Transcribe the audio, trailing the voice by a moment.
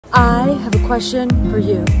I have a question for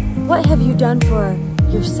you. What have you done for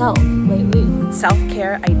yourself lately?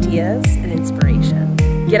 Self-care ideas and inspiration.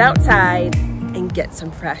 Get outside and get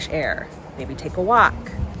some fresh air. Maybe take a walk,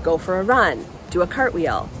 go for a run, do a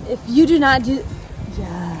cartwheel. If you do not do...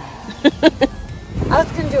 Yeah. I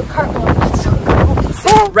was gonna do a cartwheel, but it's so cold.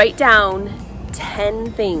 So write down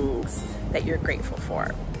 10 things that you're grateful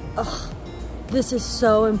for. Ugh, this is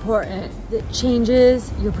so important. It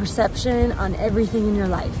changes your perception on everything in your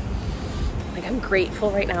life. Like, I'm grateful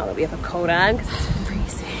right now that we have a coat on because it's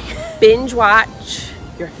freezing. Binge watch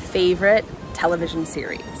your favorite television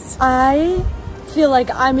series. I feel like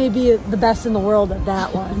I may be the best in the world at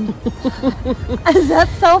that one. Is that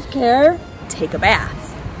self-care? Take a bath.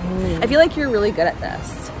 I feel like you're really good at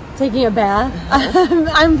this. Taking a bath?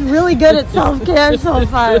 I'm really good at self-care so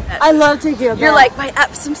far. I love taking a bath. You're like, my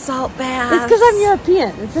Epsom salt bath. It's because I'm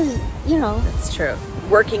European. It's just, you know. That's true.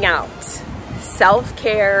 Working out.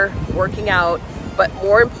 Self-care, working out, but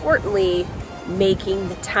more importantly, making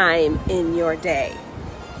the time in your day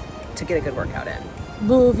to get a good workout in.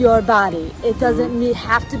 Move your body. It doesn't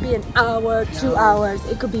have to be an hour, 2 hours.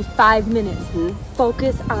 It could be 5 minutes.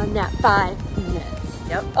 Focus on that 5 minutes.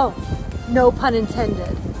 Yep. Oh, no pun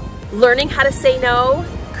intended. Learning how to say no,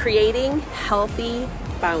 creating healthy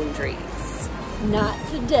boundaries. Not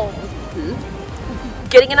today.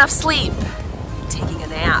 Getting enough sleep, taking a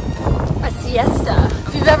nap. A siesta.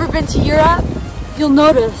 If you've ever been to Europe, you'll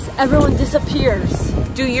notice everyone disappears.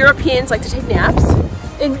 Do Europeans like to take naps?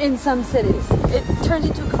 In some cities. It turns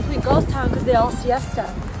into a complete ghost town because they all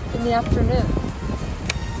siesta in the afternoon.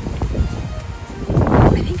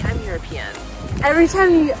 I think I'm European. Every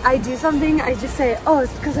time I do something, I just say, oh,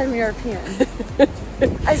 it's because I'm European.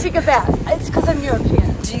 I take a bath. It's because I'm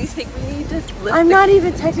European. Do you think we need to lift I'm not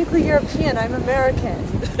even technically European. I'm American.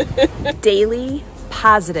 Daily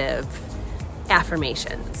positive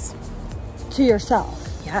affirmations. To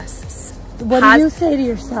yourself. Yes. What do you say to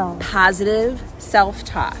yourself? Positive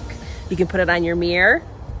self-talk. You can put it on your mirror.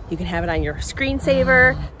 You can have it on your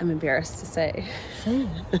screensaver. I'm embarrassed to say. Say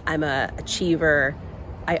it. I'm a achiever.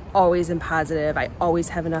 I always am positive. I always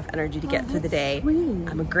have enough energy to get through the day. Sweet.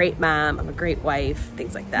 I'm a great mom. I'm a great wife.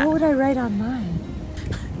 Things like that. What would I write on mine?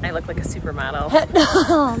 I look like a supermodel.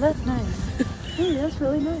 Oh, that's nice. Hey, that's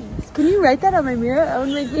really nice. Can you write that on my mirror? That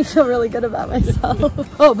would make me feel really good about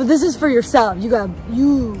myself. Oh, but this is for yourself.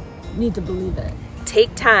 You need to believe it.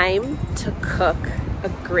 Take time to cook a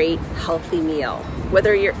great healthy meal.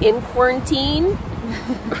 Whether you're in quarantine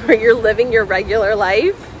or you're living your regular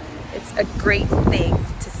life, it's a great thing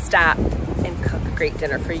to stop and cook a great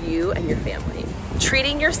dinner for you and your family.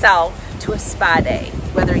 Treating yourself to a spa day,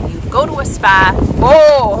 whether you go to a spa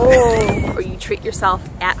or you treat yourself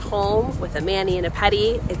at home with a mani and a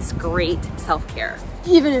pedi, it's great self-care.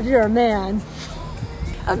 Even if you're a man.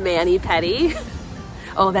 A mani-pedi?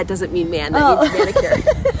 Oh, that doesn't mean man, that means manicure.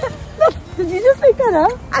 Did you just make that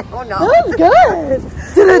up? I don't know. That was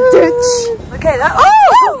good. Okay,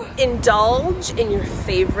 Indulge in your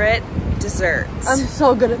favorite dessert. I'm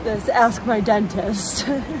so good at this. Ask my dentist.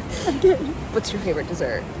 What's your favorite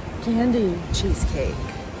dessert? Candy. Cheesecake.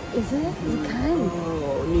 Is it? What kind?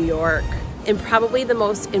 Oh, New York. And probably the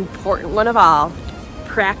most important one of all,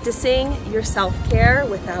 practicing your self-care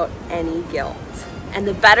without any guilt. And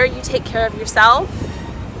the better you take care of yourself,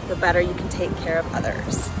 the better you can take care of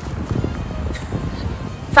others.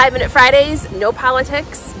 5 Minute Fridays, no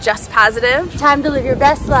politics, just positive. Time to live your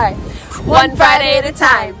best life. One Friday at a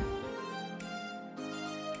time.